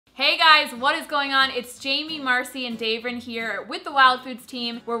Hey guys, what is going on? It's Jamie, Marcy, and Davrin here with the Wild Foods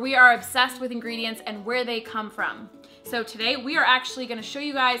team, where we are obsessed with ingredients and where they come from. So today we are actually going to show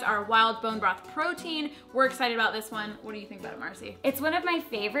you guys our wild bone broth protein. We're excited about this one. What do you think about it, Marcy? It's one of my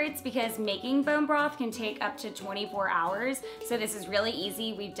favorites because making bone broth can take up to 24 hours. So this is really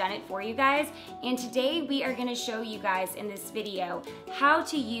easy. We've done it for you guys. And today we are going to show you guys in this video how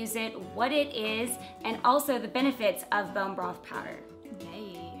to use it, what it is, and also the benefits of bone broth powder.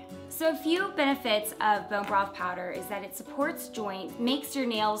 Yay. So a few benefits of bone broth powder is that it supports joints, makes your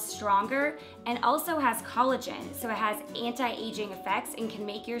nails stronger, and also has collagen. So it has anti-aging effects and can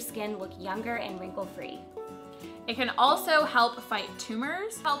make your skin look younger and wrinkle-free. It can also help fight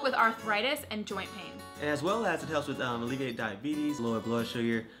tumors, help with arthritis and joint pain. And as well as it helps with alleviate diabetes, lower blood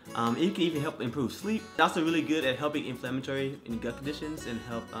sugar. It can even help improve sleep. It's also really good at helping inflammatory and gut conditions and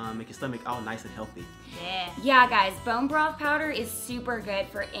help make your stomach all nice and healthy. Yeah guys, bone broth powder is super good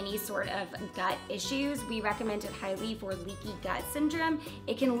for any sort of gut issues. We recommend it highly for leaky gut syndrome.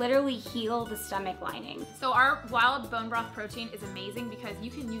 It can literally heal the stomach lining. So our wild bone broth protein is amazing because you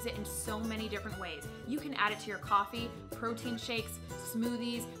can use it in so many different ways. You can add it to your coffee, protein shakes,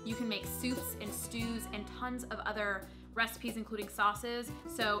 smoothies. You can make soups and stews and tons of other recipes, including sauces.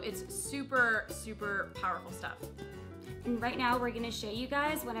 So it's super, super powerful stuff. And right now we're gonna show you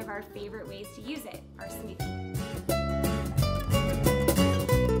guys one of our favorite ways to use it, our smoothie.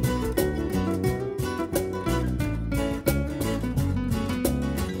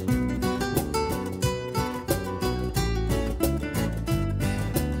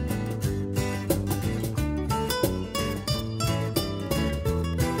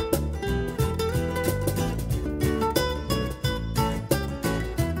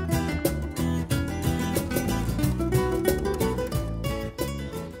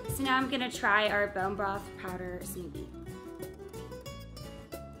 Now I'm gonna try our bone broth powder smoothie.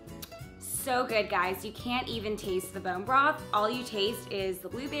 So good, guys. You can't even taste the bone broth. All you taste is the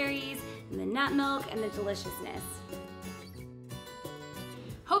blueberries and the nut milk and the deliciousness.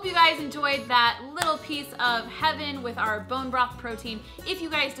 Hope you guys enjoyed that little piece of heaven with our bone broth protein. If you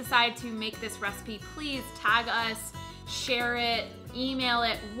guys decide to make this recipe, please tag us, share it, email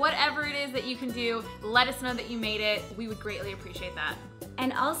it, whatever it is that you can do, let us know that you made it. We would greatly appreciate that.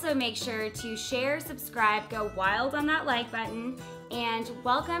 And also make sure to share, subscribe, go wild on that like button, and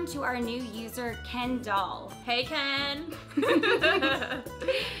welcome to our new user, Ken Doll. Hey Ken!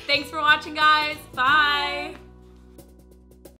 Thanks for watching, guys. Bye.